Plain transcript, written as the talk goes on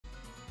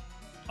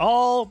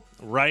All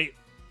right.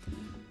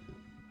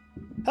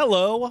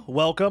 Hello,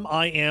 welcome.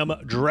 I am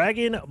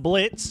Dragon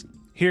Blitz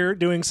here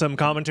doing some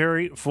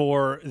commentary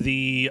for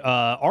the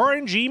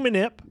RNG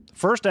manip,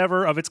 first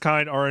ever of its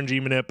kind RNG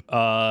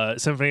manip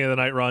Symphony of the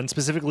Night run,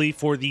 specifically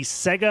for the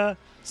Sega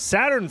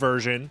Saturn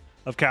version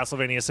of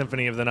Castlevania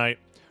Symphony of the Night.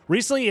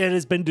 Recently, it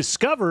has been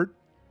discovered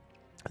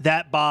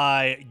that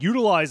by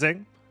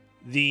utilizing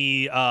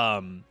the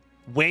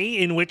way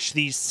in which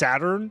the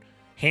Saturn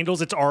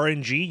handles its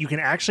RNG, you can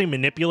actually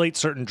manipulate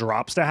certain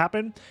drops to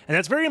happen. And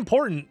that's very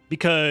important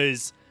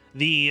because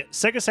the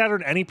Sega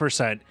Saturn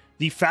Any%,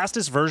 the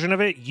fastest version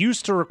of it,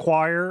 used to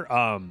require,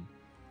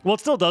 well, it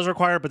still does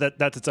require, but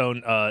that's its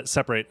own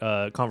separate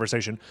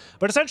conversation.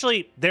 But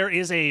essentially, there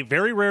is a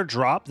very rare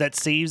drop that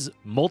saves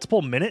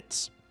multiple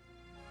minutes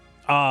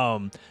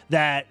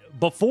that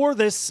before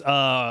this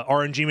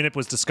RNG manip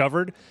was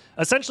discovered,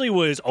 essentially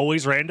was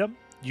always random.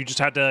 You just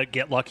had to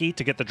get lucky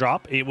to get the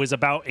drop. It was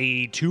about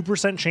a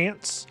 2%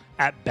 chance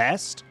at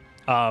best.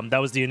 That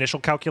was the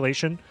initial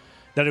calculation,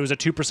 that it was a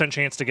 2%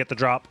 chance to get the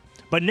drop.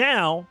 But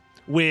now,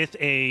 with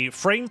a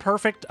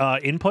frame-perfect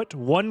input,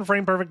 one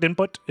frame-perfect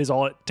input is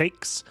all it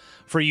takes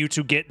for you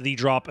to get the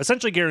drop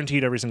essentially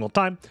guaranteed every single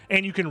time.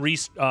 And you can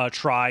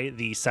retry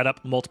the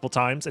setup multiple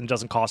times, and it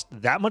doesn't cost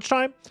that much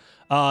time.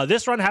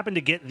 This run happened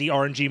to get the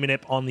RNG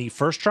manip on the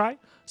first try,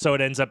 so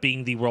it ends up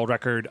being the world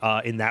record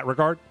in that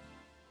regard.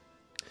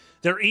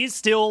 There is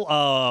still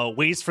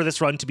ways for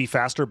this run to be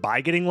faster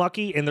by getting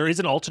lucky, and there is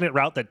an alternate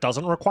route that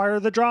doesn't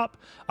require the drop,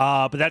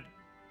 but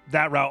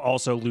that route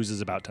also loses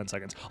about 10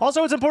 seconds.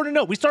 Also, it's important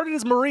to note, we started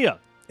as Maria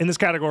in this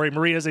category.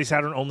 Maria is a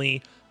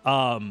Saturn-only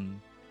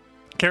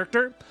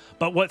character,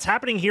 but what's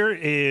happening here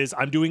is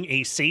I'm doing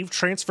a save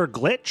transfer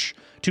glitch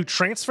to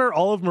transfer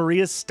all of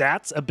Maria's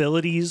stats,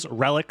 abilities,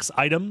 relics,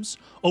 items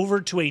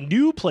over to a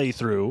new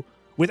playthrough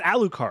with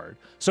Alucard.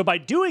 So by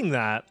doing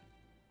that,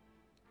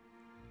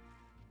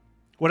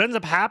 what ends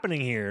up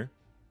happening here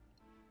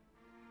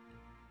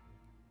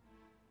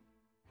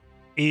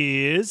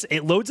is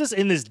it loads us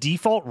in this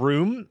default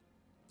room,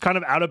 kind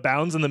of out of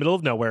bounds in the middle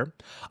of nowhere.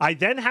 I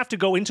then have to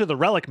go into the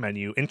relic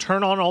menu and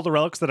turn on all the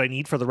relics that I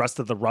need for the rest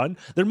of the run.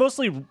 They're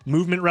mostly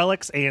movement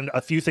relics and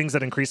a few things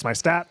that increase my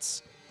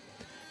stats.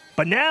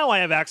 But now I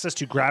have access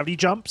to gravity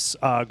jumps,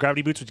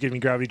 gravity boots, which give me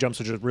gravity jumps,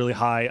 which are really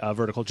high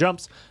vertical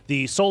jumps.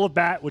 The Soul of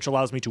Bat, which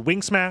allows me to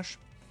wing smash.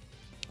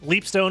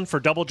 Leapstone for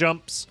double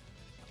jumps.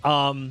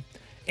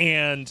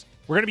 And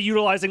we're going to be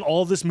utilizing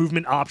all of this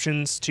movement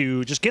options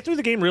to just get through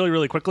the game really,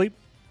 really quickly.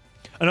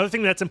 Another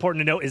thing that's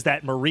important to note is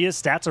that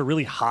Maria's stats are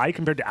really high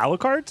compared to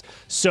Alucard's,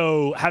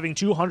 so having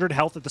 200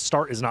 health at the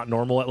start is not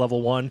normal at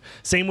level 1.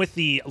 Same with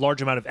the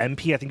large amount of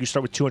MP. I think you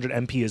start with 200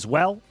 MP as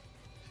well.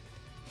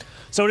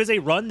 So it is a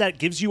run that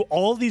gives you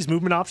all of these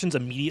movement options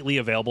immediately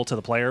available to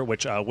the player,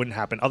 which wouldn't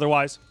happen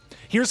otherwise.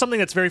 Here's something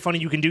that's very funny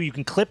you can do. You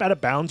can clip out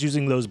of bounds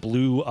using those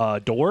blue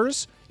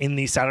doors in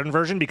the Saturn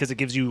version because it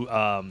gives you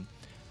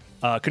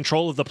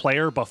control of the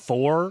player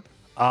before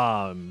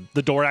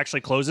the door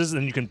actually closes,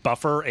 and then you can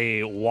buffer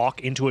a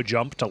walk into a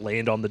jump to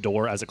land on the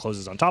door as it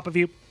closes on top of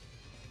you.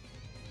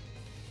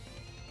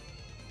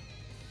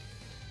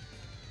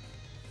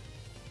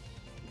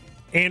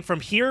 And from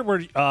here,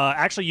 we're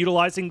actually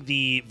utilizing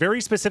the very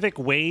specific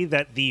way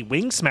that the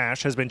Wing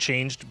Smash has been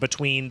changed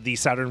between the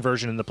Saturn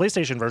version and the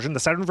PlayStation version. The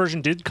Saturn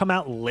version did come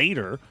out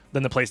later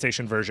than the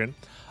PlayStation version.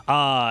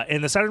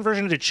 And the Saturn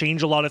version had to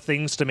change a lot of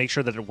things to make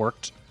sure that it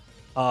worked.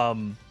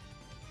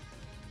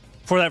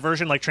 For that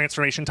version, like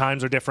transformation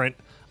times are different.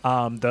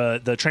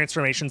 The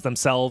transformations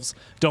themselves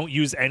don't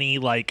use any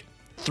like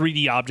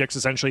 3D objects.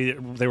 Essentially,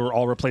 they were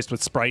all replaced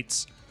with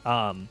sprites.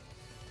 And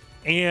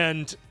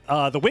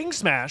the Wing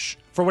Smash,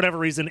 for whatever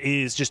reason,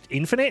 is just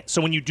infinite.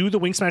 So when you do the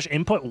Wing Smash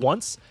input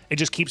once, it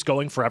just keeps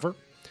going forever.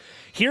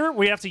 Here,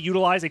 we have to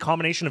utilize a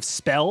combination of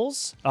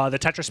spells, the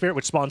Tetra Spirit,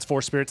 which spawns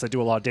 4 spirits that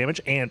do a lot of damage,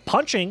 and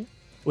punching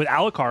with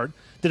Alucard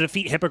to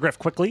defeat Hippogriff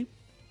quickly.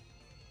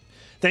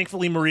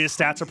 Thankfully, Maria's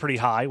stats are pretty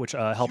high, which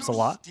helps a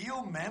lot.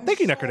 Thank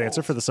you,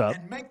 Necrodancer, for the sub.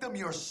 And make them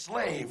your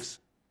slaves.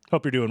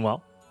 Hope you're doing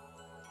well.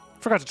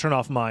 Forgot to turn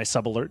off my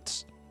sub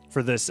alerts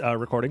for this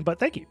recording, but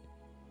thank you.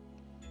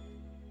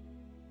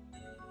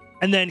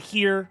 And then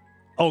here,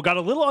 oh, got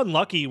a little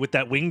unlucky with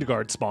that Winged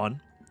Guard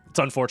spawn. It's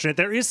unfortunate.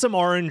 There is some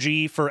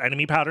RNG for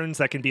enemy patterns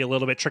that can be a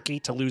little bit tricky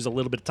to lose a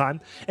little bit of time.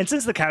 And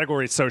since the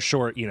category is so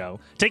short, you know,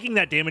 taking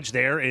that damage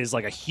there is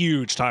like a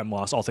huge time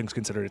loss, all things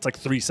considered. It's like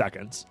 3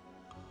 seconds.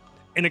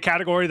 In a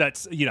category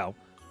that's, you know,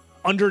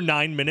 under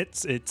 9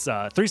 minutes, it's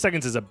 3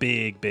 seconds is a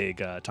big,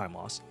 big time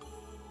loss.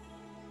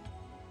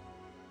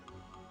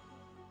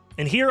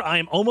 And here I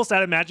am almost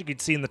out of magic. You can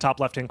see in the top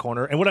left-hand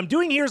corner. And what I'm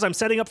doing here is I'm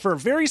setting up for a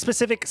very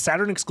specific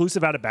Saturn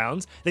exclusive out of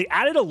bounds. They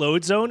added a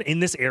load zone in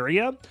this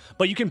area,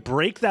 but you can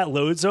break that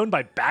load zone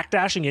by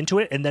backdashing into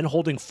it and then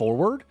holding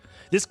forward.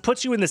 This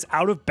puts you in this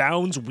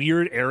out-of-bounds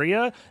weird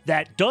area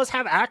that does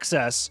have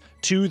access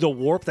to the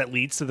warp that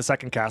leads to the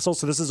second castle,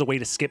 so this is a way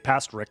to skip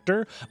past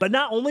Richter. But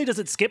not only does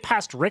it skip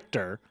past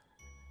Richter,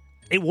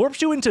 it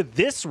warps you into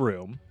this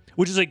room,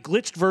 which is a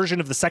glitched version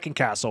of the second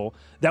castle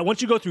that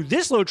once you go through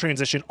this load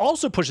transition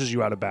also pushes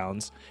you out of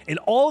bounds. And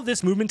all of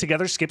this movement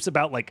together skips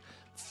about like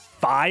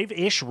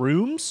 5-ish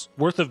rooms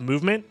worth of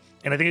movement.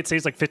 And I think it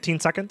saves like 15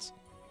 seconds,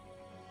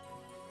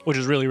 which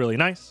is really, really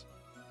nice.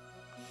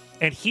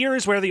 And here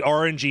is where the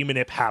RNG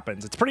manip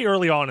happens. It's pretty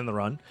early on in the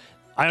run.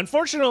 I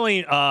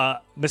unfortunately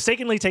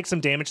mistakenly take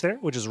some damage there,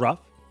 which is rough.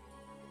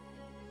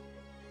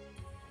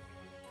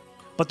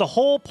 But the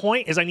whole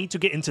point is I need to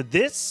get into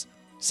this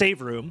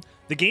save room.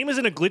 The game is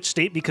in a glitch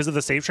state because of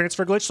the save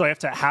transfer glitch, so I have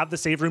to have the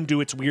save room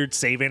do its weird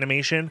save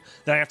animation.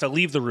 Then I have to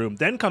leave the room,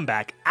 then come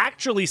back,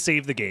 actually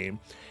save the game.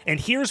 And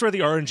here's where the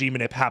RNG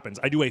manip happens.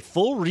 I do a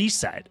full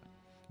reset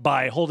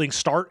by holding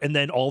start and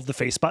then all of the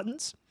face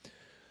buttons.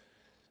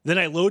 Then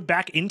I load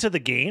back into the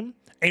game.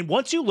 And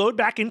once you load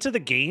back into the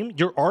game,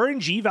 your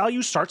RNG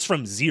value starts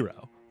from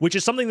 0, which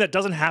is something that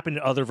doesn't happen in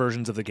other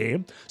versions of the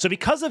game. So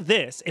because of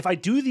this, if I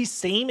do these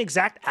same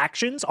exact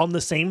actions on the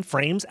same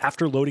frames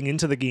after loading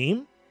into the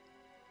game,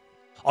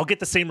 I'll get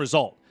the same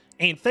result.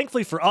 And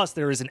thankfully for us,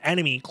 there is an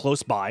enemy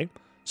close by.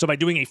 So by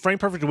doing a frame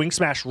perfect wing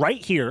smash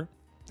right here,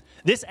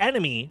 this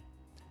enemy,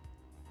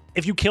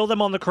 if you kill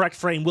them on the correct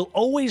frame, will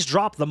always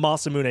drop the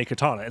Masamune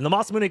Katana. And the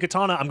Masamune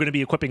Katana I'm going to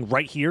be equipping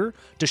right here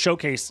to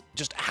showcase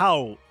just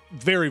how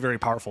very, very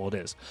powerful it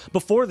is.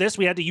 Before this,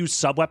 we had to use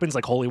sub-weapons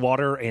like Holy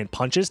Water and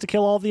punches to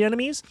kill all of the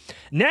enemies.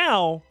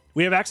 Now,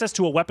 we have access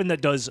to a weapon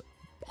that does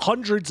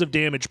hundreds of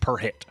damage per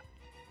hit.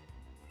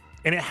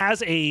 And it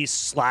has a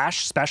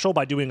slash special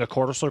by doing a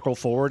quarter circle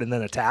forward and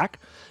then attack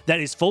that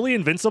is fully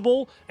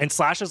invincible and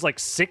slashes like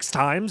 6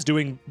 times,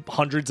 doing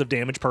hundreds of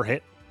damage per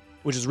hit,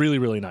 which is really,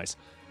 really nice.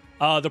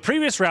 The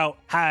previous route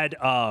had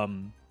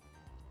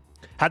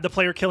the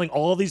player killing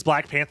all of these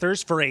Black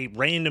Panthers for a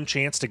random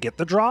chance to get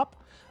the drop,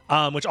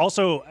 which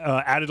also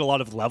added a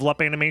lot of level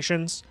up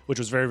animations, which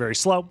was very, very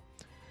slow.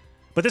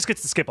 But this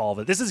gets to skip all of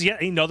it. This is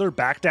yet another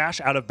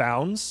backdash out of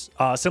bounds,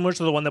 similar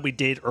to the one that we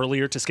did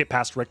earlier to skip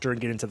past Richter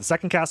and get into the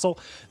second castle.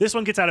 This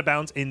one gets out of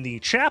bounds in the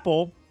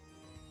chapel,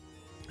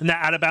 and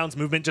that out of bounds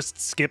movement just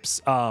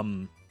skips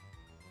an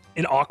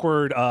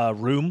awkward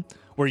room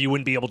where you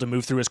wouldn't be able to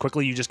move through as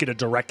quickly. You just get a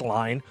direct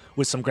line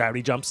with some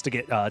gravity jumps to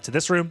get to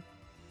this room.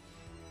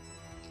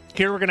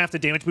 Here we're going to have to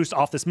damage boost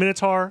off this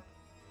Minotaur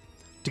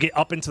to get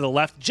up into the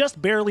left, just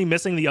barely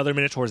missing the other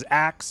Minotaur's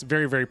axe.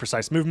 Very, very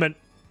precise movement.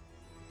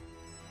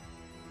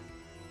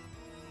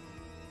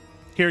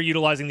 Here,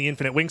 utilizing the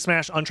infinite wing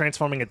smash,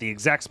 untransforming at the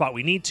exact spot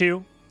we need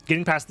to.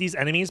 Getting past these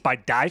enemies by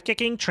dive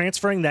kicking,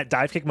 transferring that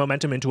dive kick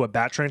momentum into a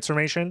bat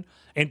transformation.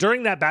 And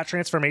during that bat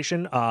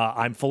transformation,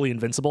 I'm fully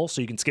invincible, so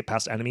you can skip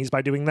past enemies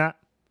by doing that,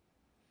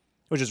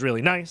 which is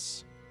really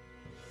nice.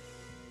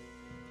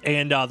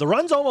 And the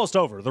run's almost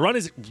over. The run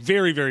is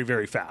very, very,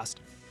 very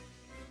fast.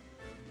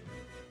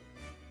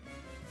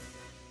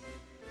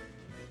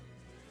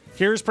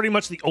 Here's pretty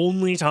much the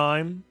only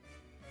time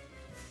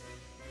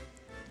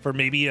for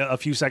maybe a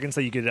few seconds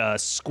that you could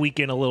squeak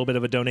in a little bit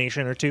of a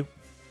donation or two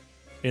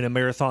in a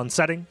marathon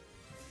setting,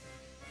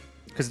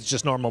 because it's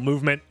just normal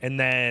movement. And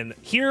then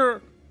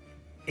here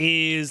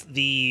is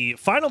the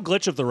final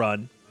glitch of the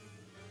run,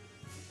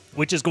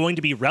 which is going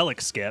to be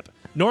relic skip.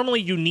 Normally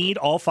you need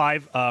all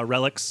 5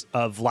 relics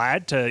of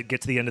Vlad to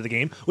get to the end of the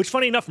game, which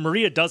funny enough,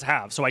 Maria does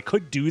have, so I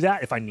could do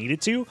that if I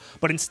needed to,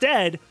 but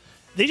instead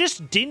they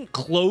just didn't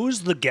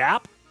close the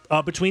gap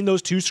between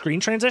those 2 screen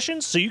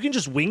transitions, so you can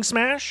just wing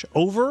smash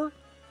over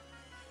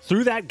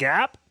through that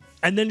gap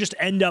and then just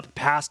end up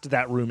past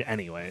that room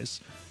anyways.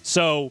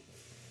 So,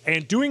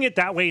 and doing it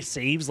that way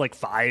saves like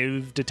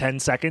 5 to 10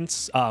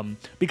 seconds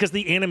because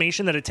the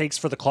animation that it takes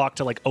for the clock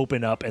to like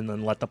open up and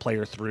then let the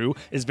player through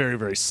is very,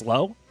 very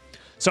slow.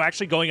 So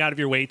actually going out of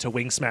your way to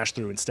wing smash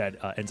through instead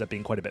ends up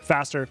being quite a bit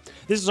faster.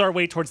 This is our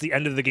way towards the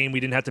end of the game. We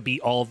didn't have to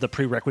beat all of the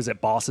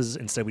prerequisite bosses.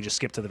 Instead, we just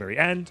skipped to the very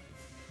end.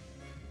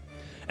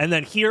 And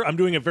then here, I'm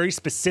doing a very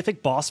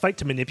specific boss fight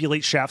to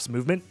manipulate Shaft's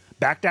movement.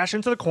 Backdash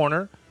into the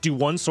corner, do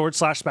 1 sword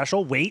slash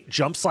special, wait,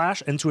 jump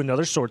slash into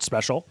another sword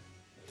special.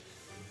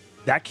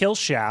 That kills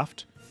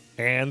Shaft,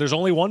 and there's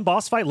only 1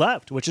 boss fight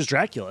left, which is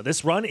Dracula.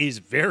 This run is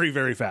very,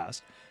 very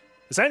fast.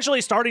 Essentially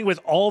starting with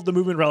all of the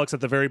movement relics at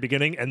the very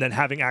beginning and then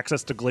having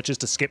access to glitches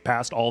to skip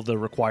past all of the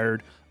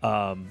required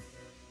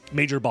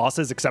major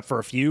bosses, except for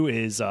a few,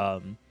 is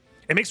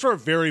it makes for a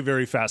very,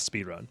 very fast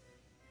speedrun.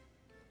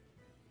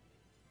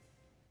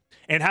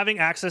 And having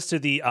access to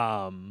the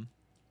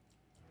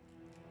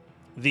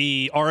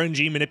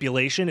RNG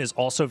manipulation is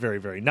also very,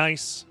 very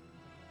nice.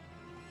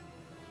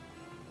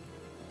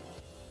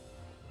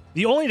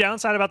 The only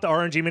downside about the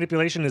RNG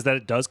manipulation is that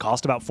it does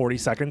cost about 40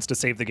 seconds to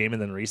save the game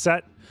and then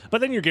reset,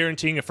 but then you're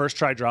guaranteeing a first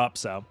try drop,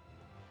 so.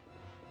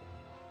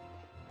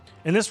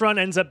 And this run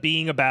ends up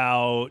being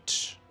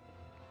about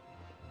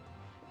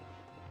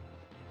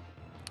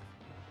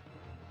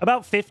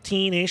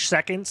 15-ish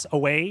seconds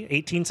away,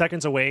 18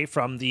 seconds away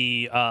from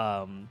the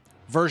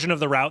version of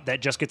the route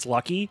that just gets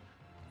lucky.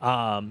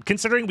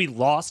 Considering we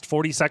lost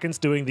 40 seconds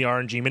doing the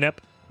RNG manip,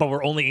 but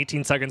we're only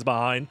 18 seconds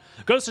behind,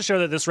 goes to show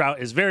that this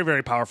route is very,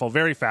 very powerful,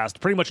 very fast,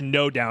 pretty much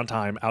no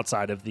downtime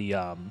outside of the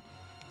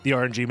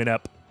RNG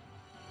manip.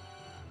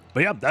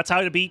 But yeah, that's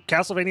how to beat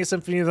Castlevania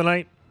Symphony of the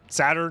Night,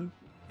 Saturn,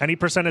 any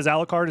percent as a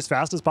la carte as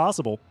fast as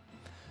possible,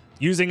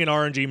 using an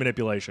RNG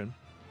manipulation.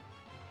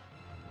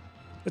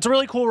 It's a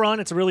really cool run.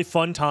 It's a really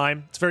fun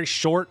time. It's very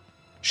short.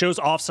 Shows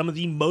off some of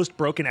the most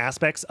broken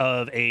aspects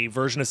of a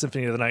version of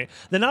Symphony of the Night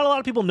that not a lot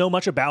of people know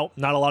much about.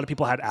 Not a lot of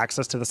people had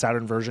access to the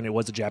Saturn version. It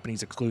was a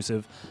Japanese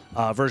exclusive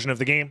version of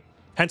the game.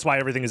 Hence why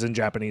everything is in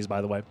Japanese,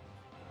 by the way.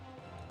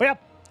 But yeah,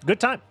 good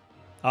time.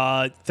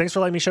 Thanks for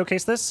letting me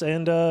showcase this,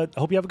 and I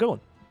hope you have a good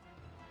one.